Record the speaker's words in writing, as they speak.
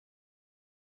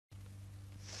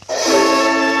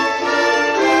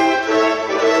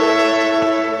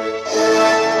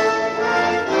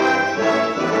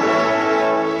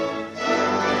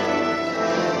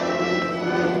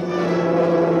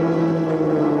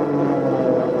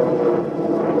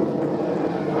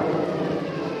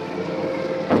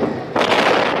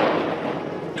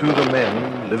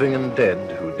living and dead,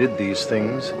 who did these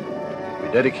things,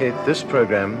 we dedicate this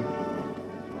program,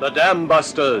 The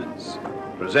Dambusters,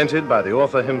 presented by the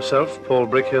author himself, Paul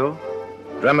Brickhill,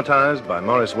 dramatized by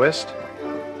Morris West,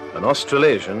 an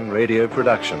Australasian radio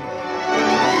production.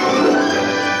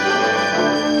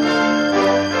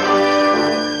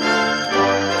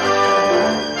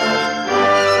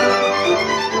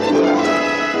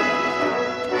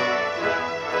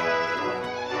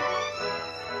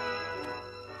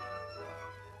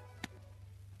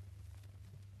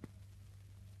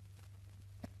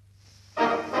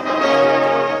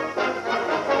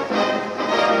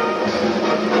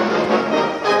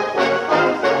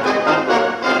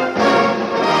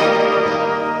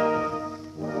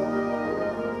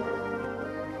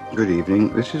 Good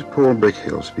evening, this is Paul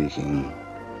Brickhill speaking.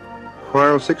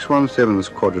 While 617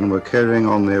 Squadron were carrying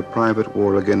on their private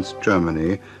war against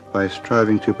Germany by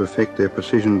striving to perfect their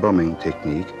precision bombing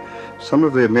technique, some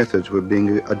of their methods were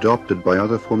being adopted by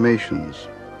other formations.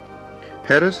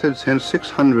 Harris had sent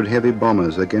 600 heavy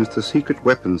bombers against the secret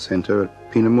weapons center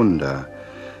at Peenemünde,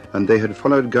 and they had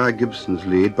followed Guy Gibson's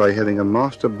lead by having a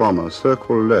master bomber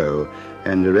circle low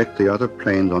and direct the other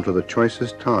planes onto the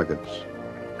choicest targets.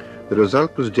 The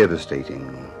result was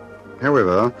devastating.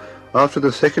 However, after the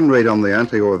second raid on the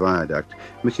anti-ore viaduct,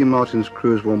 Mickey Martin's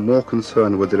crews were more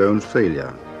concerned with their own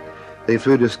failure. They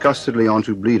flew disgustedly on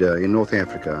to Eder in North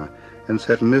Africa and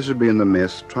sat miserably in the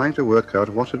mess trying to work out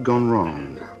what had gone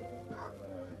wrong.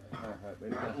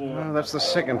 Well, that's the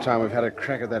second time we've had a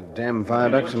crack at that damn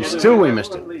viaduct, and still we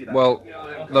missed it. Well,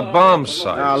 the bomb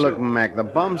sight. Ah, look, Mac, the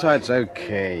bomb sight's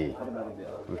okay.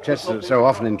 We've tested it so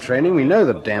often in training, we know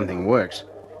the damn thing works.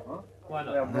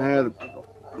 The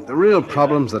real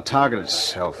problem's the target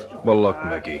itself. Well, look,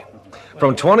 Mickey.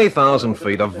 From 20,000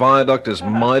 feet, a viaduct is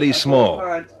mighty small.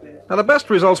 Now, the best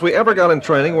results we ever got in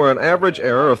training were an average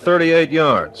error of 38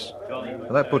 yards.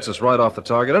 Now, that puts us right off the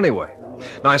target anyway.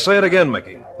 Now, I say it again,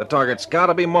 Mickey. The target's got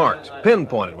to be marked,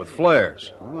 pinpointed with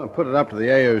flares. Well, I put it up to the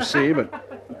AOC, but...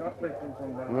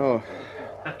 well,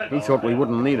 he thought we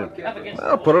wouldn't need it.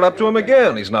 Well, put it up to him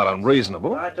again. He's not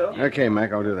unreasonable. Okay,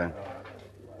 Mac, I'll do that.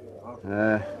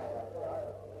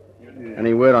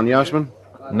 Any word on Yasmin?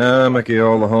 No, Mickey,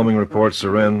 all the homing reports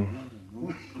are in.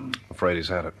 Afraid he's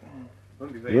had it.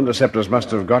 The interceptors must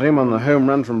have got him on the home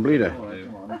run from Eder.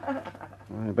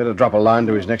 I better drop a line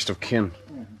to his next of kin.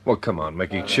 Well, come on,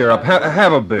 Mickey, cheer up.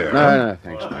 Have a beer. No,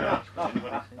 thanks, Mac.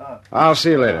 I'll see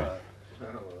you later.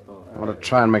 I want to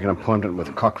try and make an appointment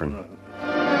with Cochrane.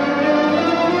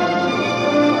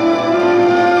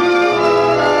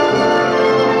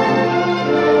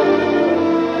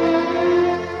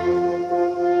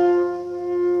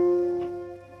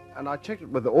 And I checked it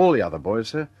with all the other boys,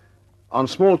 sir. On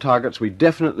small targets, we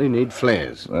definitely need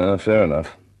flares. Fair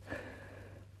enough.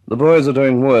 The boys are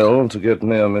doing well to get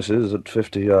near misses at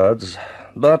 50 yards,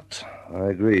 but I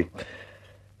agree.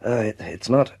 It's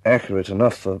not accurate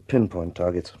enough for pinpoint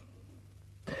targets.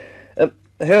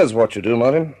 Here's what you do,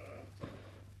 Martin.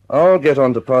 I'll get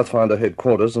on to Pathfinder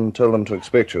headquarters and tell them to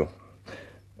expect you.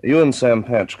 You and Sam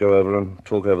Patch go over and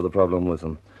talk over the problem with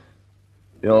them.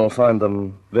 You'll find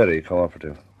them very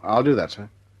cooperative. I'll do that, sir.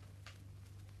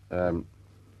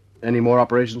 Any more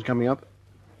operations coming up?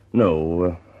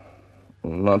 No,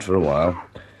 not for a while.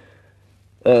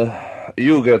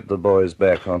 You get the boys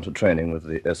back onto training with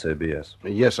the SABS.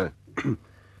 Yes, sir.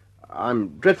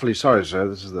 I'm dreadfully sorry, sir.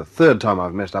 This is the third time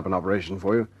I've messed up an operation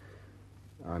for you.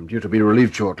 I'm due to be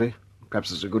relieved shortly.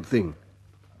 Perhaps it's a good thing.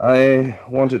 I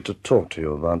wanted to talk to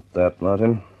you about that,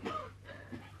 Martin.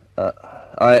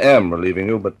 I am relieving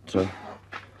you, but,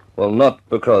 well, not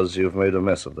because you've made a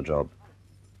mess of the job.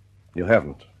 You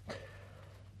haven't.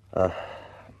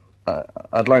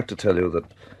 I'd like to tell you that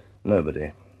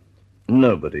nobody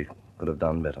could have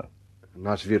done better.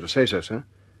 Nice of you to say so, sir.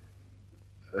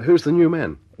 Who's the new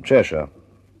man? Cheshire.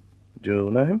 Do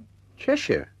you know him?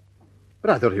 Cheshire?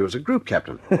 But I thought he was a group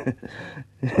captain.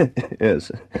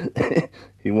 Yes,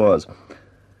 he was.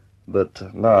 But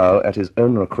now, at his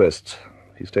own request,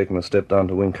 he's taken a step down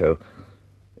to Winco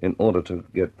in order to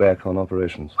get back on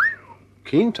operations.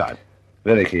 Keen type?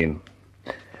 Very keen.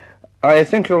 I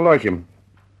think you'll like him.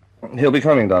 He'll be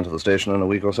coming down to the station in a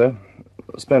week or so.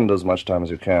 Spend as much time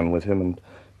as you can with him and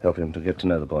help him to get to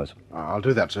know the boys. I'll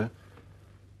do that, sir.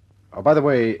 Oh, by the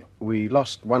way, we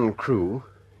lost one crew.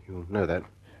 You'll know that.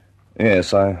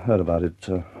 Yes, I heard about it.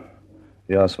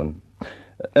 Yasmin.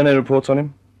 Any reports on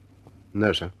him?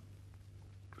 No, sir.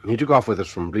 He took off with us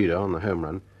from Eder on the home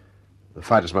run. The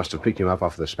fighters must have picked him up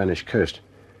off the Spanish coast.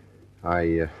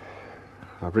 I've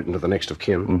written to the next of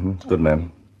kin. Mm-hmm. Good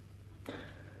man.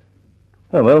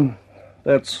 Oh, well,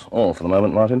 that's all for the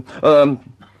moment, Martin.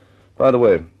 By the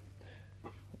way,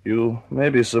 you may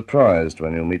be surprised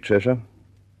when you meet Cheshire.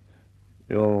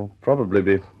 You'll probably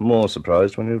be more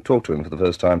surprised when you talk to him for the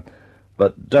first time.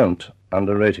 But don't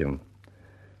underrate him.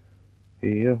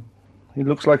 He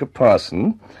looks like a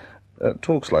parson,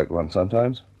 talks like one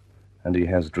sometimes, and he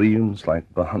has dreams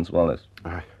like Barnes Wallis.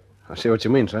 I see what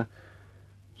you mean, sir.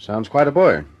 Sounds quite a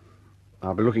boy.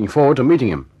 I'll be looking forward to meeting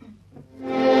him.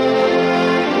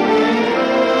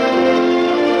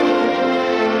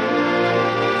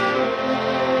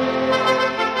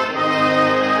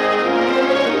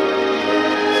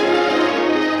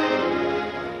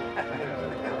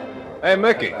 Hey,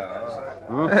 Mickey.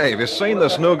 Hey, have you seen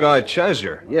this new guy,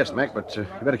 Cheshire? Yes, Mac, but you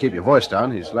better keep your voice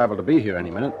down. He's liable to be here any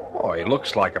minute. Oh, he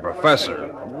looks like a professor.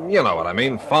 You know what I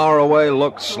mean. Far away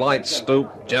look, slight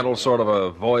stoop, gentle sort of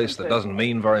a voice that doesn't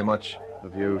mean very much.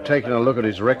 Have you taken a look at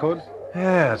his record?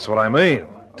 Yeah, that's what I mean.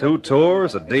 2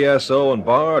 tours, a DSO and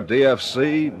bar,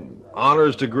 DFC,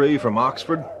 honors degree from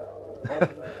Oxford.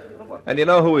 And you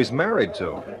know who he's married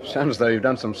to? Sounds as though you've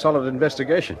done some solid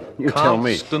investigation. You tell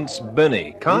me. Constance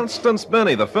Binney. Constance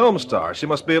Binney, the film star. She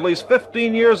must be at least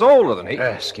 15 years older than he.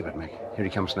 Skip it, Mac. Here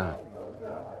he comes now.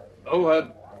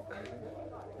 Oh,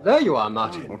 there you are,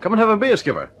 Martin. Well, come and have a beer,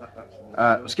 Skipper.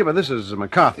 Skipper, this is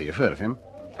McCarthy. You've heard of him.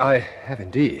 I have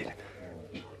indeed.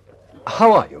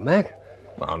 How are you, Mac?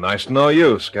 Well, nice to know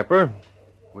you, Skipper.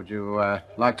 Would you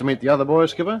like to meet the other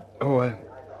boys, Skipper? Oh,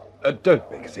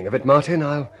 don't make a thing of it, Martin.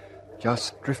 I'll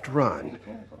just drift around.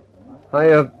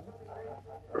 I,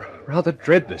 rather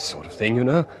dread this sort of thing, you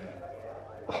know.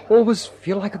 Always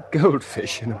feel like a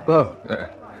goldfish in a bowl.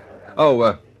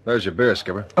 There's your beer,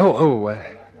 Skipper.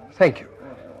 Thank you.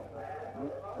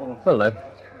 Well, good luck.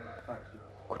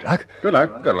 Good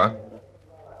luck. Good luck.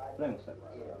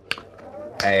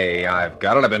 Hey, I've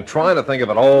got it. I've been trying to think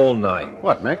of it all night.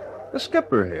 What, Mac? The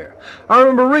skipper here. I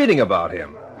remember reading about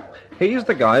him. He's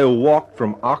the guy who walked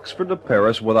from Oxford to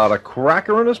Paris without a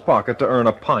cracker in his pocket to earn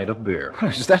a pint of beer.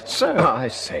 Is that so? I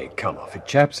say, come off it,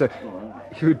 chaps.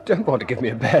 You don't want to give me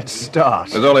a bad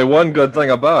start. There's only one good thing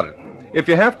about it. If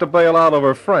you have to bail out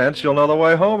over France, you'll know the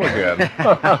way home again.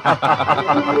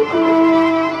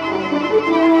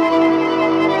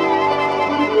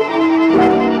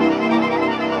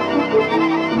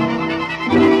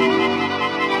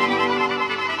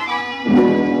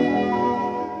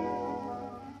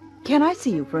 Can I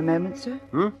see you for a moment, sir?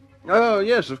 Oh,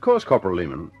 yes, of course, Corporal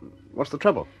Lehman. What's the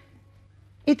trouble?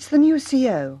 It's the new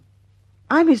CO.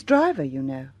 I'm his driver, you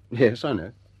know. Yes, I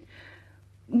know.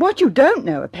 What you don't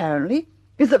know, apparently,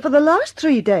 is that for the last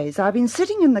 3 days I've been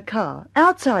sitting in the car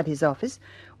outside his office,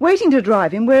 waiting to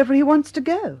drive him wherever he wants to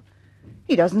go.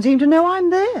 He doesn't seem to know I'm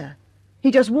there.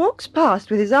 He just walks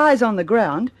past with his eyes on the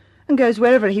ground and goes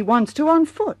wherever he wants to on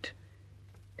foot.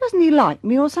 Doesn't he like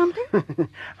me or something?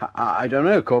 I don't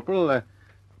know, Corporal.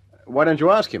 Why don't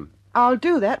you ask him? I'll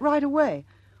do that right away.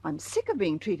 I'm sick of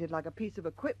being treated like a piece of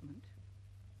equipment.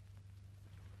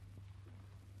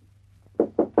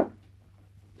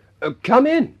 Come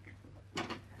in.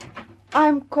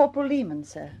 I'm Corporal Lehman,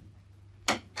 sir.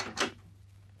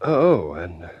 Oh,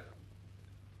 and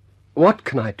what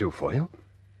can I do for you?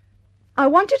 I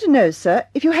wanted to know, sir,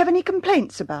 if you have any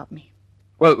complaints about me.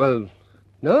 Well,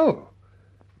 no.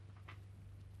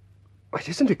 It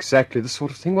isn't exactly the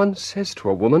sort of thing one says to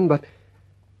a woman, but...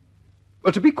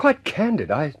 Well, to be quite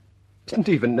candid, I didn't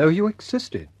even know you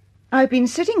existed. I've been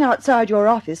sitting outside your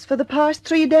office for the past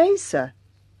 3 days, sir.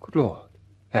 Good Lord.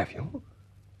 Have you?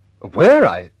 Where?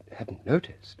 I hadn't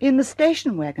noticed. In the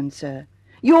station wagon, sir.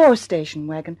 Your station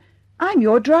wagon. I'm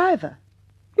your driver.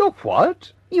 Your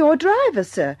what? Your driver,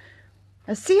 sir.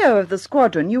 As CO of the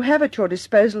squadron, you have at your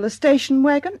disposal a station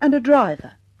wagon and a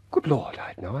driver. Good Lord, I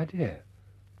had no idea.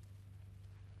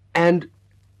 And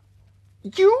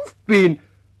you've been...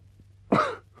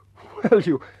 Well,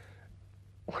 you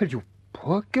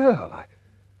poor girl.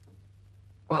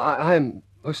 I'm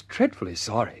most dreadfully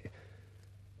sorry.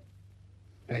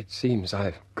 It seems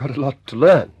I've got a lot to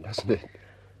learn, doesn't it?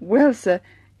 Well, sir,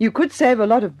 you could save a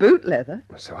lot of boot leather.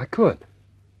 So I could.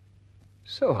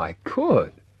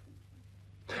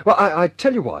 Well, I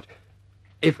tell you what.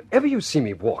 If ever you see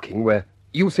me walking where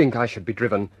you think I should be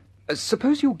driven,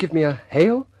 suppose you give me a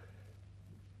hail?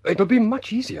 It'll be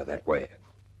much easier that way.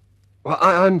 Well,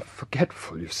 I'm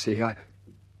forgetful, you see. To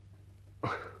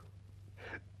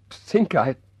think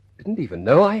I didn't even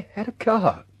know I had a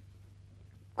car.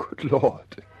 Good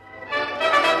Lord.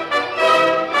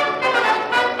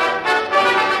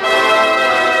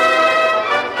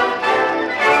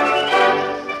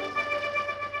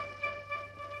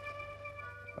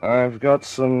 I've got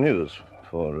some news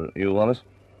for you, Wallace.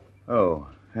 Oh,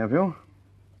 have you?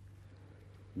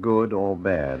 Good or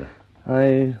bad?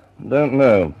 I don't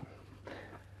know.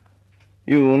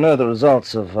 You know the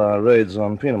results of our raids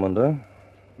on Peenemünde?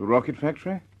 The rocket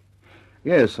factory?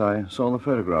 Yes, I saw the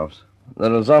photographs.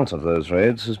 The result of those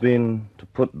raids has been to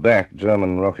put back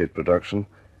German rocket production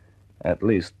at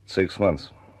least 6 months.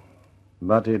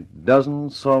 But it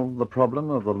doesn't solve the problem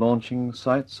of the launching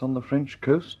sites on the French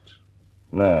coast?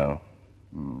 No.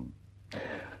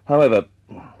 However,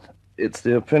 it's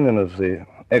the opinion of the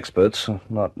experts,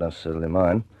 not necessarily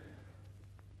mine,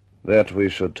 that we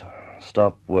should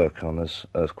stop work on this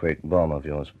earthquake bomb of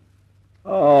yours.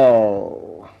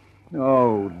 Oh,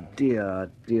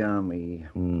 dear me.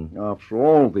 After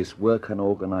all this work and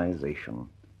organization.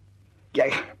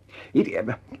 Yeah,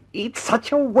 it's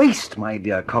such a waste, my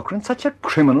dear Cochrane, such a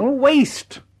criminal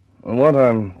waste. What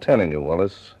I'm telling you,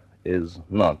 Wallis, is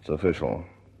not official.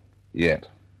 Yet.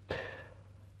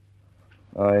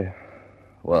 I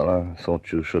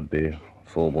thought you should be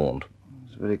forewarned.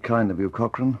 It's very kind of you,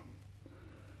 Cochrane.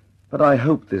 But I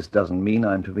hope this doesn't mean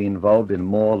I'm to be involved in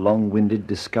more long-winded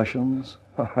discussions.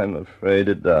 I'm afraid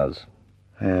it does.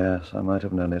 Yes, I might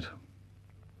have known it.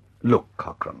 Look,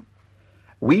 Cochrane,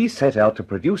 we set out to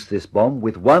produce this bomb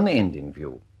with one end in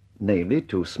view, namely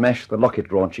to smash the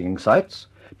rocket launching sites,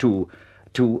 to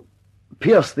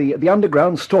pierce the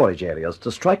underground storage areas,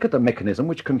 to strike at the mechanism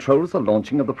which controls the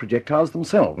launching of the projectiles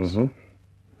themselves. Mm-hmm.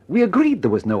 We agreed there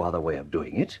was no other way of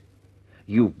doing it.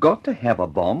 You've got to have a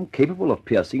bomb capable of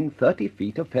piercing 30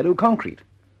 feet of ferro-concrete.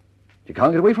 You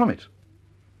can't get away from it.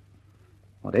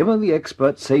 Whatever the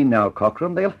experts say now,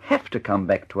 Cochrane, they'll have to come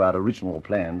back to our original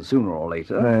plan sooner or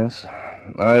later. Yes,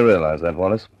 I realize that,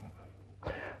 Wallis.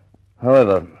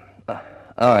 However,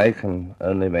 I can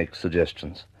only make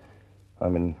suggestions.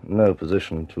 I'm in no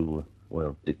position to,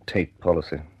 dictate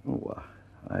policy. Oh,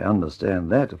 I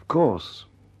understand that, of course.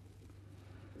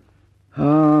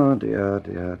 Oh,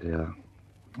 dear.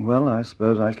 Well, I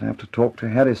suppose I shall have to talk to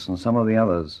Harris and some of the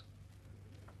others.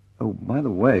 Oh, by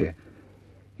the way,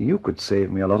 you could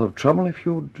save me a lot of trouble if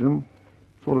you'd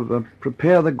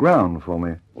prepare the ground for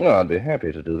me. Well, I'd be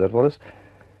happy to do that, Wallis.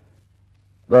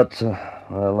 But,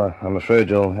 I'm afraid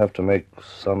you'll have to make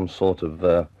some sort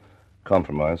of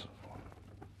compromise.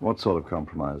 What sort of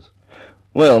compromise?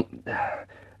 Well,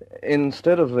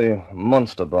 instead of the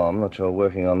monster bomb that you're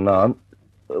working on now,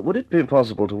 would it be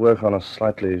possible to work on a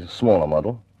slightly smaller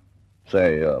model?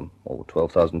 Say,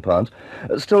 12,000 pounds.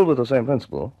 Still with the same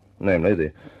principle, namely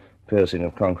the piercing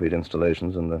of concrete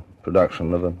installations and the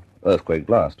production of an earthquake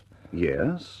blast.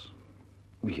 Yes,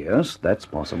 that's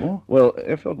possible. Well,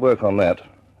 if you'd work on that,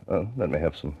 let me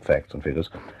have some facts and figures.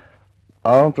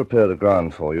 I'll prepare the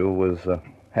ground for you with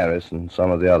Harris and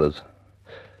some of the others.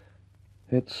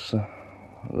 It's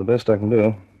the best I can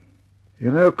do. You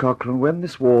know, Cochrane, when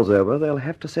this war's over, they'll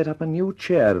have to set up a new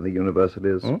chair in the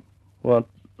universities. What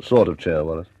sort of chair,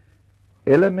 Wallis?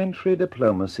 Elementary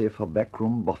diplomacy for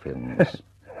backroom boffins.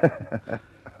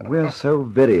 We're so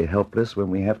very helpless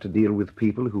when we have to deal with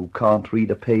people who can't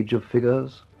read a page of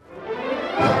figures.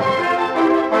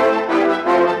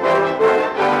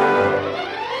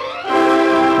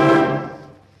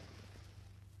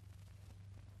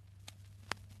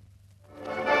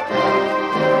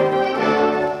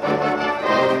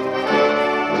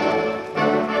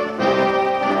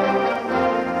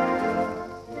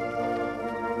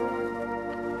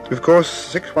 Of course,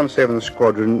 617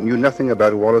 Squadron knew nothing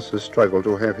about Wallis's struggle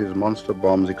to have his monster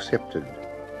bombs accepted.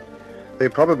 They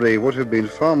probably would have been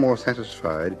far more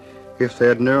satisfied if they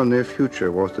had known their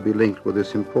future was to be linked with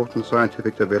this important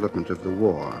scientific development of the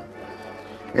war.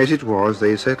 As it was,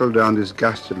 they settled down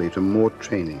disgustedly to more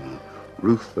training,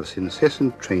 ruthless,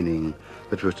 incessant training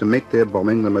that was to make their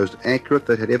bombing the most accurate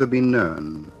that had ever been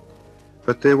known.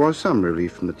 But there was some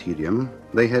relief from the tedium.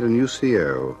 They had a new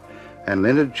CO, and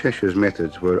Leonard Cheshire's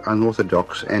methods were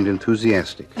unorthodox and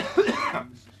enthusiastic.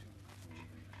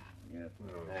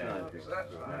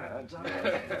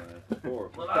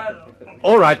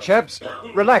 All right, chaps,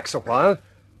 relax a while.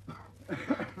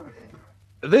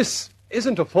 This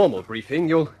isn't a formal briefing.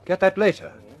 You'll get that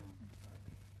later.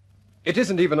 It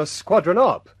isn't even a squadron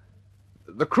op.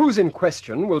 The crews in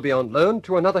question will be on loan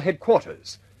to another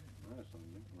headquarters.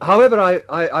 However,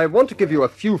 I want to give you a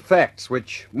few facts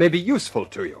which may be useful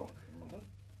to you.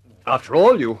 After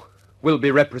all, you will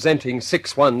be representing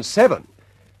 617,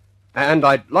 and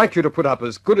I'd like you to put up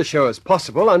as good a show as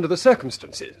possible under the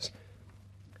circumstances.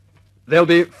 There'll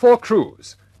be 4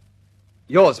 crews.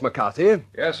 Yours, McCarthy.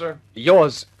 Yes, sir.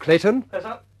 Yours, Clayton. Yes,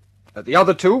 sir. The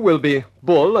other 2 will be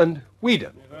Bull and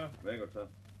Whedon. Yes, sir. Very good, sir.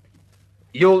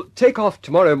 You'll take off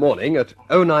tomorrow morning at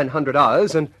 0900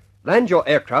 hours and land your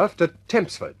aircraft at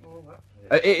Tempsford.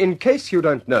 In case you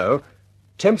don't know,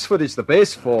 Chelmsford is the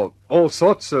base for all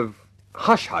sorts of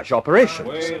hush-hush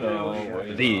operations.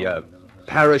 The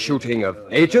parachuting of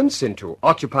agents into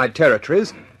occupied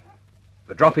territories,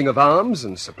 the dropping of arms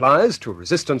and supplies to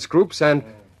resistance groups, and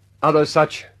other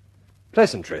such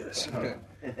pleasantries.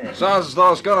 Sounds as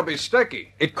though it's going to be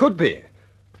sticky. It could be.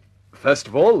 First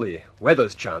of all, the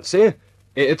weather's chancy.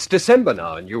 It's December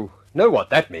now, and you know what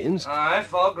that means. Aye,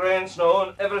 fog, rain, snow,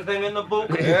 and everything in the book.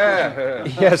 Yeah.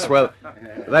 Yes, well,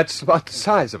 that's about the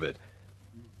size of it.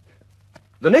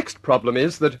 The next problem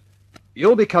is that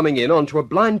you'll be coming in onto a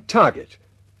blind target.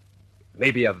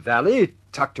 Maybe a valley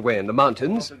tucked away in the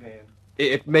mountains.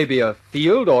 It may be a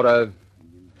field or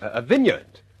a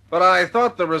vineyard. But I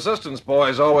thought the resistance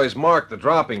boys always marked the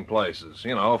dropping places.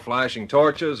 You know, flashing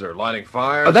torches or lighting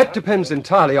fires. That depends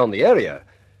entirely on the area.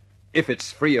 If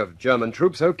it's free of German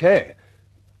troops, okay.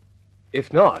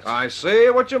 If not... I see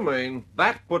what you mean.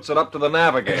 That puts it up to the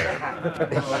navigator.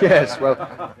 Yes,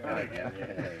 well...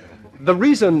 The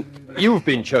reason you've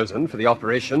been chosen for the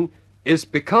operation is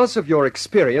because of your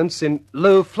experience in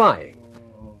low flying.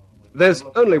 There's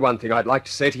only one thing I'd like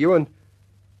to say to you, and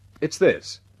it's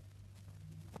this.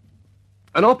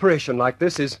 An operation like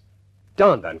this is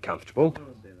darned uncomfortable.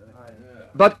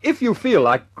 But if you feel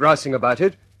like grousing about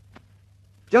it,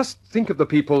 just think of the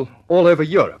people all over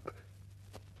Europe.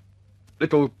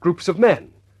 Little groups of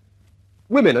men.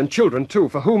 Women and children, too,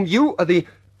 for whom you are the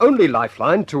only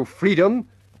lifeline to freedom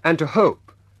and to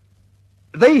hope.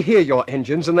 They hear your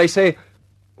engines and they say,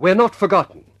 "We're not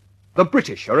forgotten. The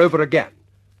British are over again."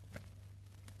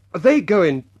 They go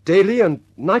in daily and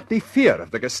nightly fear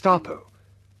of the Gestapo.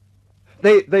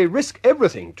 They risk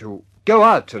everything to go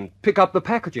out and pick up the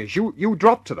packages you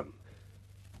drop to them.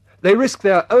 They risk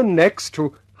their own necks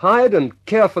to hide and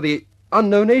care for the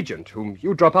unknown agent whom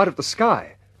you drop out of the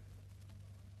sky.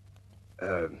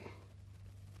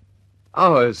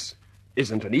 Ours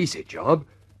isn't an easy job.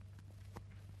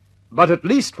 But at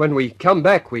least when we come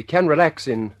back, we can relax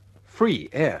in free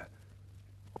air.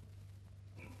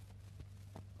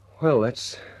 Well,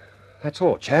 that's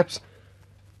all, chaps.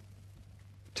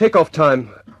 Take-off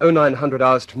time, 0900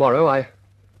 hours tomorrow.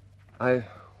 I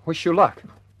wish you luck.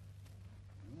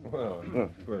 Well,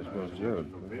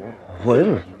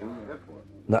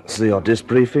 that's the oddest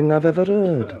briefing I've ever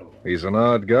heard. He's an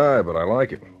odd guy, but I like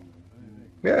him.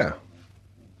 Yeah,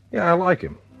 I like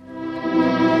him.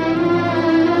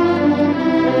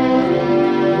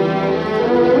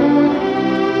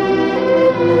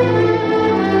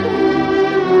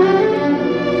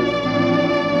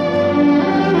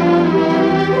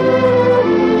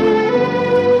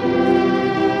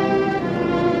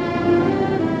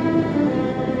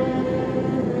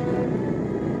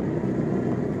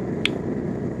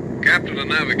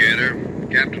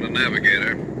 Captain and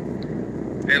navigator.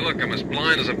 Hey, look, I'm as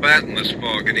blind as a bat in this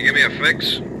fog. Can you give me a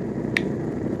fix?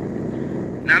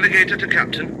 Navigator to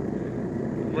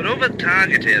captain. We're over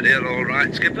target area, all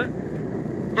right, Skipper.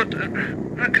 But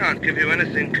I can't give you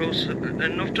anything close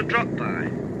enough to drop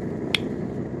by.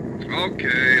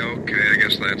 Okay, I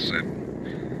guess that's it.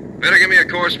 Better give me a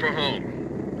course for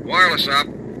home. Wireless up.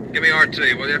 Give me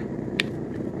RT, will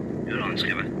you? You're on,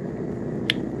 Skipper.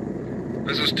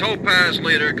 This is Topaz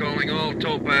Leader calling all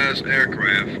Topaz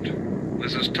aircraft.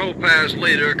 This is Topaz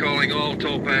Leader calling all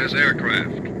Topaz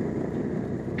aircraft.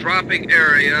 Dropping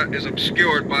area is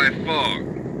obscured by fog.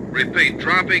 Repeat,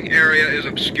 dropping area is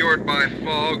obscured by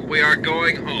fog. We are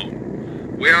going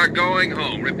home. We are going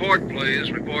home. Report, please.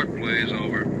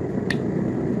 Over.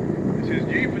 This is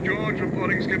G for George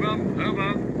reporting, Skipper.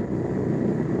 Over.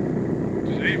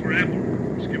 This is A for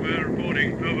Apple. Skipper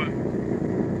reporting. Over.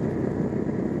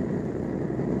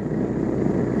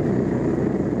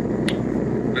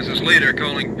 This is Leader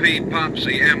calling P.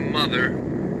 Popsy M. Mother.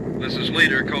 This is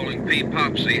Leader calling P.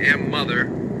 Popsy M. Mother.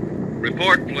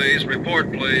 Report, please.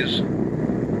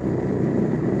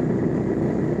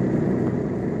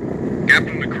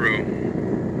 Captain and crew.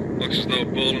 Looks as though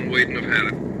Bull and Wheaton have had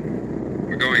it.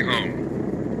 We're going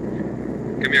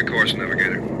home. Give me a course,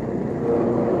 navigator.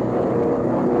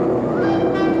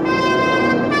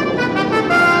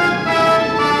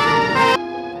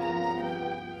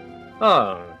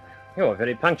 Oh, you're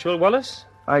very punctual, Wallis.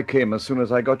 I came as soon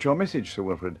as I got your message, Sir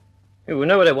Wilfred. You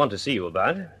know what I want to see you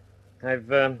about. I've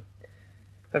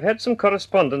had some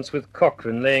correspondence with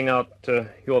Cochrane laying out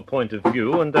your point of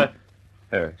view, and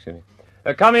excuse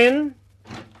me. Come in.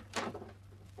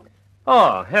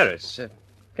 Oh, Harris.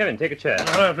 Kevin, take a chair.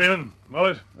 Hello, Freeman.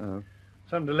 Wallis.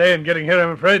 Some delay in getting here,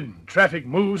 I'm afraid. Traffic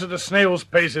moves at a snail's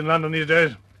pace in London these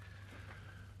days.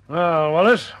 Well,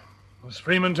 Wallace, Has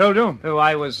Freeman told you? Oh,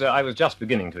 I was just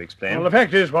beginning to explain. Well, the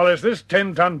fact is, Wallace, this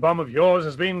 10-ton bomb of yours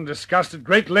has been discussed at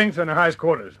great length in the highest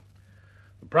quarters.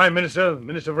 The Prime Minister, the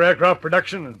Minister for Aircraft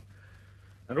Production,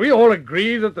 and we all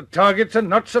agree that the targets are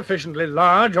not sufficiently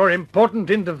large or important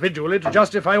individually to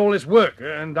justify all this work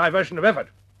and diversion of effort.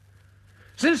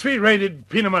 Since we raided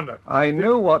Peenemünde... I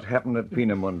know what happened at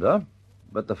Peenemünde,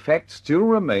 but the fact still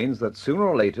remains that sooner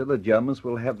or later the Germans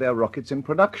will have their rockets in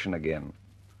production again.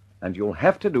 And you'll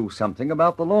have to do something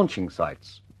about the launching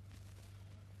sites.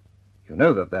 You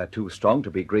know that they're too strong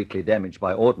to be greatly damaged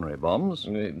by ordinary bombs.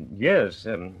 Yes,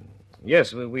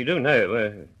 we do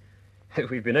know.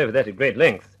 We've been over that at great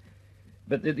length.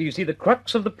 But you see, the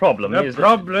crux of the problem is... The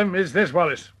problem is this,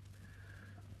 Wallace.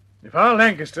 If our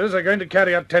Lancasters are going to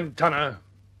carry a 10-tonner,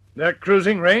 their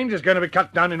cruising range is going to be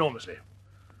cut down enormously.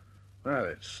 Well,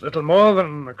 it's little more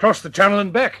than across the channel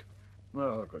and back.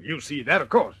 Well, you see that, of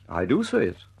course. I do see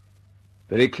it.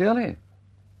 Very clearly.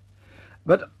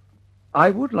 But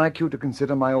I would like you to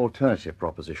consider my alternative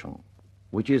proposition,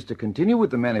 which is to continue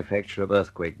with the manufacture of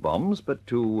earthquake bombs, but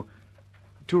to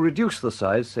reduce the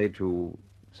size, say, to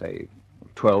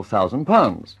 12,000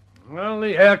 pounds. Well,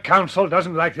 the Air Council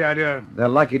doesn't like the idea. They'll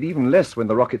like it even less when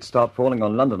the rockets start falling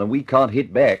on London and we can't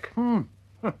hit back. You're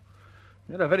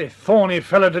a very thorny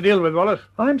fellow to deal with, Wallace.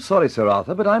 I'm sorry, Sir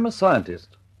Arthur, but I'm a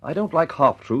scientist. I don't like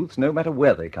half-truths, no matter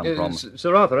where they come from.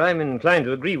 Sir Arthur, I'm inclined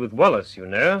to agree with Wallis, you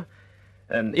know.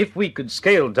 If we could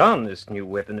scale down this new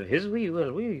weapon of his, we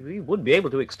would be able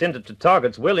to extend it to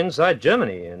targets well inside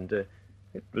Germany, and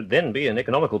it would then be an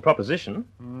economical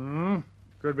proposition.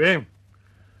 Could be.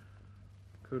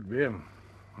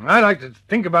 I'd like to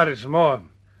think about it some more.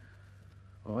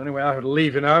 Well, anyway, I have to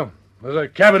leave you now. There's a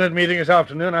cabinet meeting this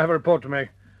afternoon. I have a report to make.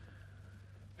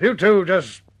 If you two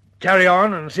just carry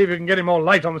on and see if you can get any more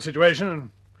light on the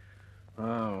situation.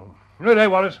 Good day,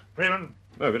 Wallace. Freeman.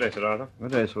 Oh, good day, Sir Arthur.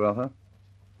 Good day, Sir Arthur.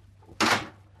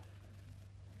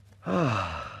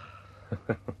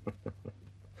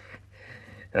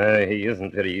 He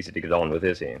isn't very easy to get on with,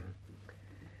 is he?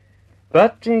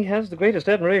 But he has the greatest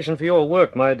admiration for your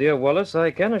work, my dear Wallace. I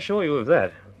can assure you of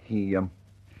that. He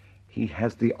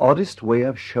has the oddest way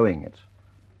of showing it.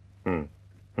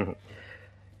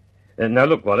 Now,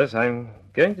 look, Wallace, I'm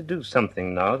going to do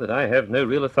something now that I have no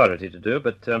real authority to do,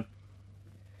 but,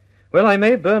 well, I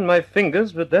may burn my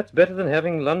fingers, but that's better than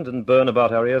having London burn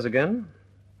about our ears again.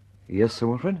 Yes, Sir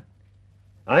Wilfred?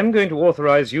 I'm going to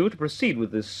authorize you to proceed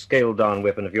with this scaled-down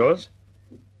weapon of yours.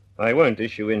 I won't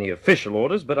issue any official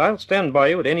orders, but I'll stand by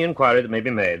you at any inquiry that may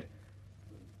be made.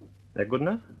 That good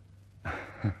enough?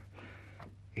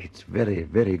 It's very,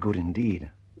 very good indeed.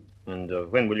 And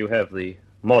when will you have the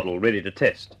model ready to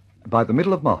test? By the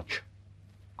middle of March.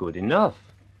 Good enough.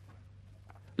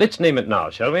 Let's name it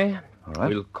now, shall we? All right.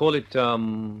 We'll call it,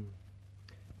 Tall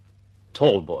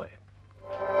Boy.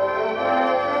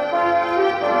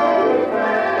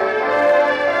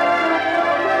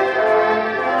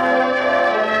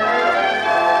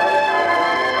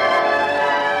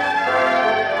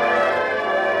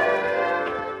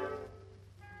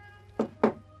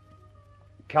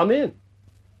 Come in.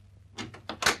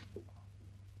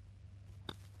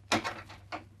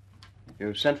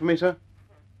 You sent for me, sir?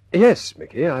 Yes,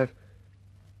 Mickey, I've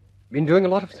been doing a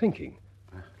lot of thinking.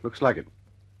 Looks like it.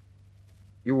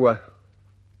 You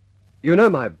know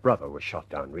my brother was shot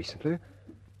down recently?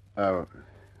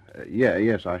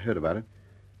 Yes, I heard about it.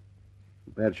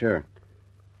 Bad sheriff.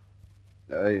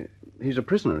 He's a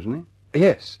prisoner, isn't he?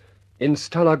 Yes, in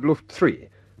Stalag Luft 3.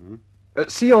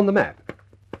 See on the map.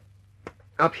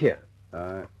 Up here.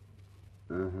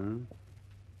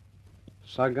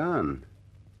 Sagan.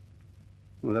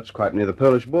 Well, that's quite near the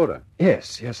Polish border.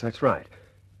 Yes, that's right.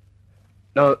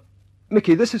 Now,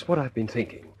 Mickey, this is what I've been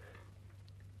thinking.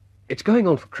 It's going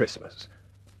on for Christmas.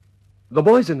 The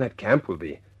boys in that camp will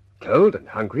be cold and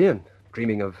hungry and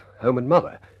dreaming of home and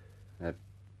mother.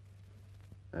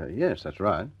 Yes, that's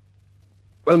right.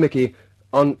 Well, Mickey,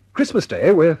 on Christmas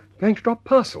Day, we're going to drop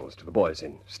parcels to the boys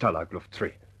in Stalag Luft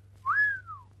 3.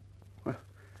 Well,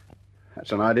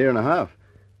 that's an idea and a half.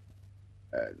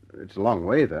 It's a long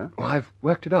way, though. Oh, I've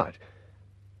worked it out.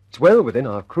 It's well within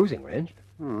our cruising range.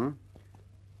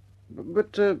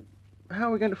 But how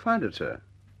are we going to find it, sir?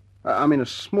 I mean, a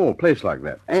small place like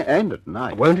that, and at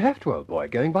night. Won't have to, old boy.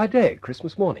 Going by day,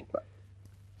 Christmas morning.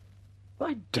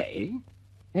 By day?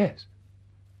 Yes.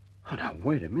 Oh, now,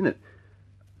 wait a minute.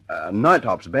 Night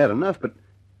hop's bad enough, but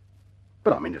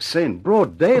I mean, to say in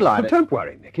broad daylight... Don't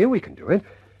worry, Mickey. We can do it.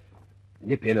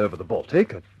 Nip in over the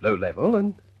Baltic at low level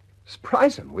and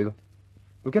surprise them. We'll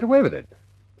get away with it.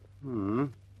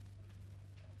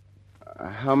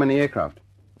 How many aircraft?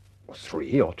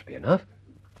 3 ought to be enough.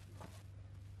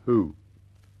 Who?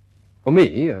 Well, me,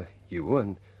 you,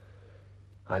 and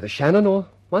either Shannon or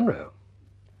Munro.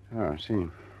 Oh, I see.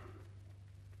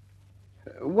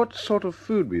 What sort of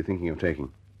food were you thinking of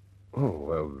taking?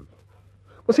 Oh,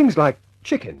 well, things like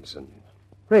chickens and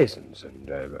raisins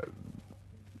and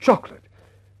chocolate.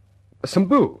 Some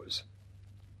booze.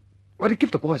 Well, to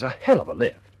give the boys a hell of a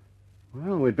lift.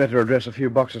 Well, we'd better address a few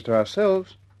boxes to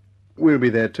ourselves. We'll be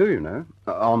there too, you know,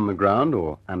 on the ground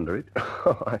or under it.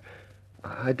 Oh,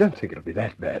 I don't think it'll be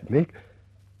that bad, Mick.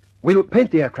 We'll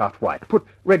paint the aircraft white, put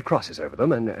red crosses over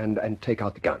them, and take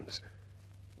out the guns.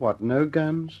 What, no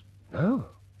guns? No.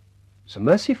 It's a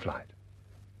mercy flight.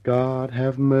 God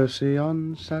have mercy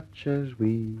on such as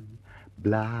we,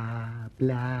 blah,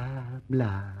 blah,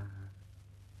 blah.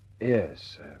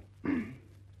 Yes.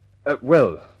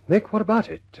 Well, Mick, what about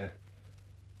it?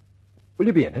 Will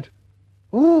you be in it?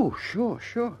 Oh, sure.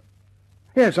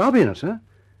 Yes, I'll be in it, sir.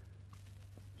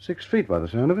 6 feet by the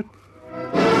sound of it.